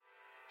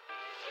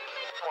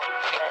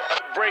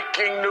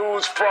Breaking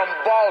news from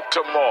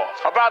Baltimore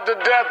about the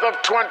death of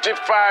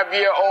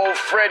 25-year-old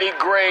Freddie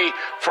Gray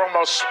from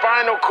a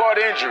spinal cord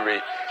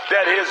injury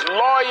that his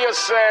lawyer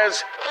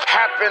says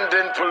happened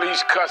in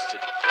police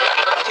custody.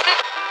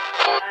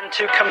 And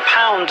to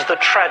compound the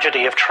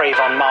tragedy of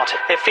Trayvon Martin,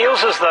 it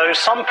feels as though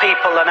some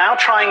people are now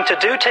trying to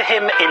do to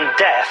him in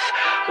death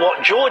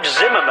what George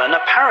Zimmerman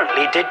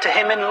apparently did to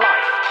him in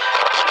life.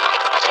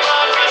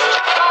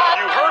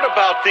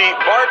 About the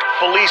BART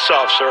police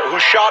officer who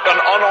shot an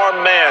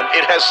unarmed man.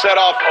 It has set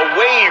off a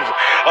wave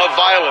of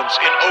violence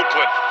in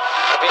Oakland.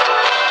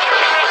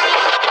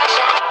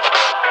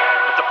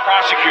 At the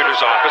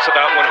prosecutor's office,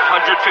 about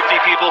 150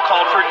 people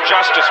called for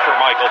justice for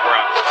Michael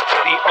Brown,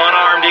 the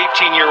unarmed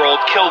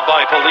 18-year-old killed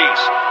by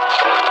police.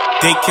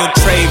 They killed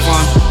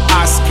Trayvon,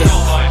 Oscar,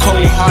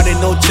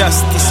 cold-hearted, no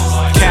justice,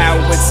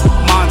 cowards,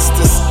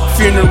 monsters,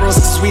 funerals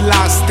cause we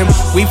lost them.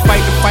 We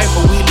fight the fight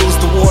but we lose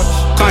the war.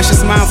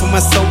 Conscious mind for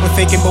my sober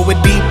thinking, but with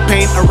deep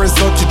pain a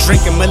result to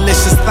drinking.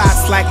 Malicious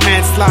thoughts like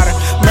manslaughter,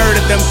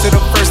 murder them to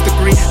the first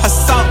degree,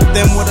 assault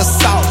them with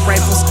assault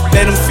rifles,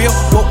 let them feel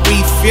what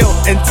we feel.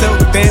 Until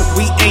then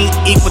we ain't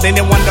equal. Then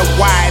they wonder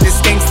why this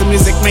gangster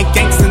music make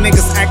gangster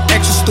niggas act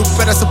extra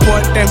stupid. I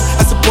support them,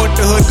 I support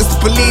the hood cause the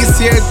police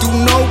here do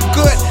no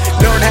good.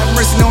 Lord have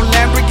mercy, no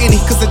Lamborghini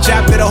cause the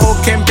job that a hoe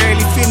can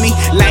barely fit me.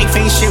 Life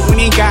ain't shit when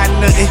you ain't got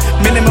nothing.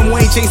 Minimum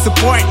wage ain't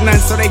support none,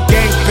 so they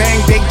gang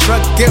bang, they drug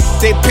dip,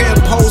 they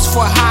pimp hoes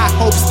for high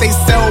hopes. They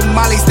sell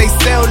mollies, they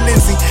sell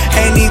Lindsay,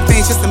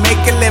 anything just to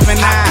make a living.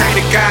 I pray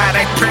to God,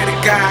 I pray to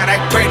God, I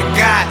pray to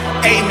God,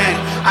 amen.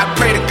 I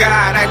pray to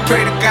God, I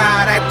pray to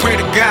God, I pray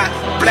to God,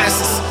 bless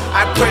us.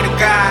 I pray to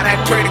God, I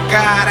pray to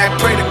God, I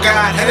pray to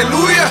God,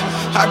 hallelujah.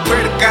 I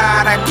pray to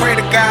God, I pray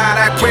to God,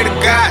 I pray to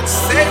God,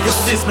 save us.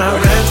 This is my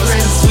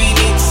reverence, we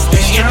need to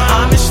stay in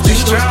homage to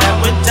those that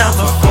went down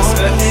before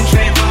me.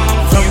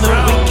 From the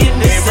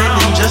wickedness and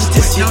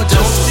injustice you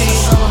don't see,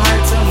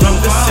 from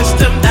the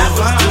system that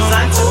was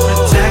designed to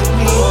protect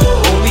me,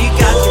 only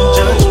God can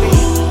judge me.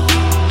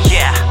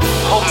 Yeah,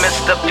 oh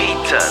Mr.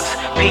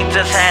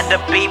 Peters had a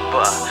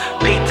beeper.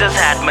 Peters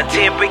had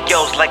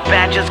materials like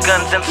badges,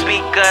 guns, and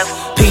speakers.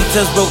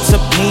 Peters wrote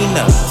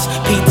subpoenas.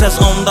 Peters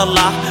on the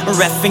law,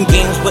 reffing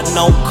games with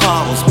no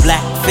calls.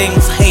 Black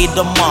things hate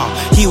them all.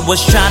 He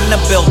was trying to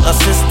build a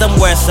system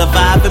where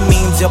surviving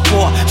means you're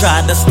poor.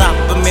 Try to stop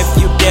him if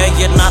you dare,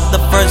 you're not the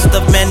first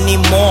of many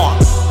more.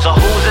 So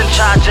who's in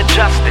charge of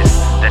justice?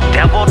 The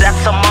devil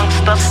that's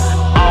amongst us,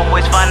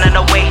 always finding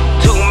a way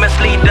to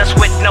mislead us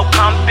with no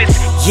compass.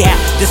 Yeah,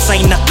 this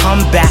ain't a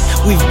comeback,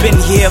 we've been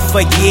here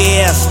for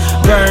years.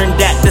 Burned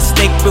at the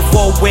stake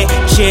before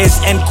witches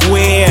and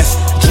queers.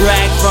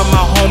 Dragged from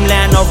our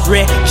homeland of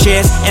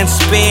riches and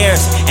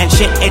spears. And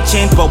shit it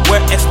changed, but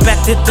we're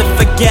expected to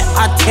forget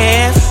our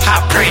tears.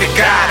 I pray to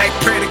God, I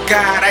pray to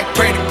God, I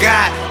pray to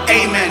God,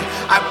 amen.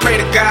 I pray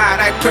to God,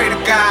 I pray to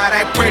God,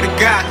 I pray to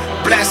God,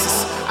 bless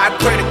us. I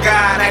pray to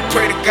God, I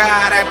pray to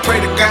God, I pray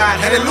to God,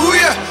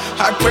 hallelujah.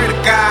 I pray to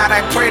God,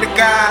 I pray to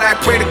God, I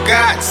pray to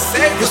God,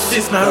 save us.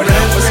 This is my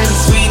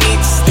reverence, we need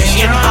to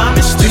stay in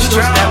homage to those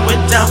that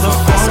went down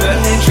before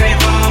me.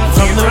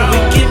 From the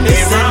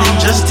wickedness and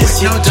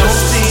injustice you don't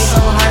see,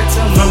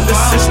 from the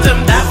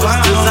system that was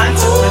designed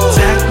to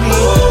protect me,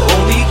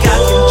 only God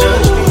can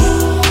judge me.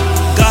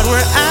 God,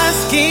 we're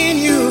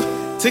asking you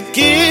to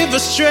give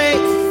us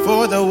strength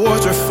for the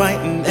wars we're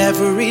fighting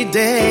every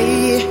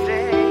day.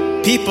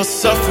 People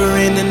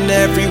suffering in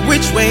every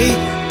which way,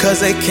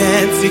 cause they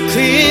can't see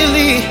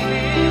clearly,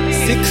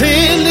 see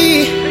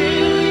clearly.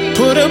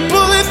 Put a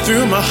bullet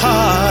through my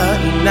heart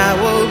and I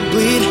will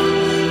bleed.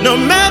 No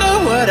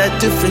matter what our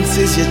difference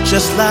is, you're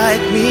just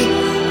like me.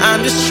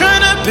 I'm just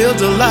trying to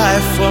build a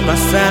life for my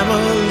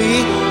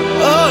family.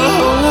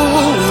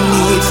 Oh, we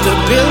need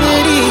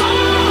stability.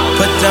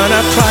 Put down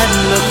our pride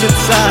and look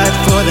inside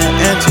for the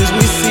answers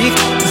we seek.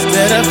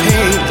 Instead of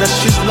hate, let's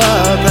use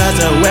love as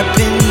a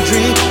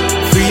weaponry.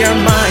 Free our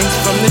minds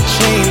from the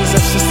chains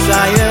of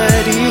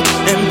society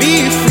and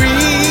be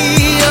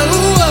free.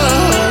 Oh,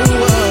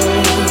 oh,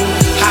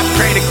 oh. I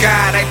pray to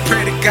God, I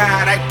pray to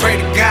God, I pray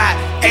to God,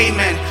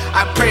 amen.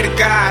 I pray to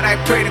God, I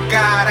pray to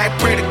God, I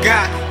pray to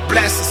God,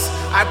 bless us.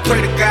 I pray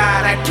to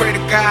God, I pray to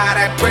God,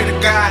 I pray to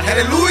God,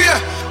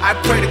 hallelujah. I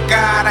pray to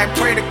God, I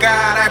pray to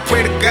God, I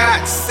pray to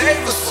God,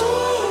 save us.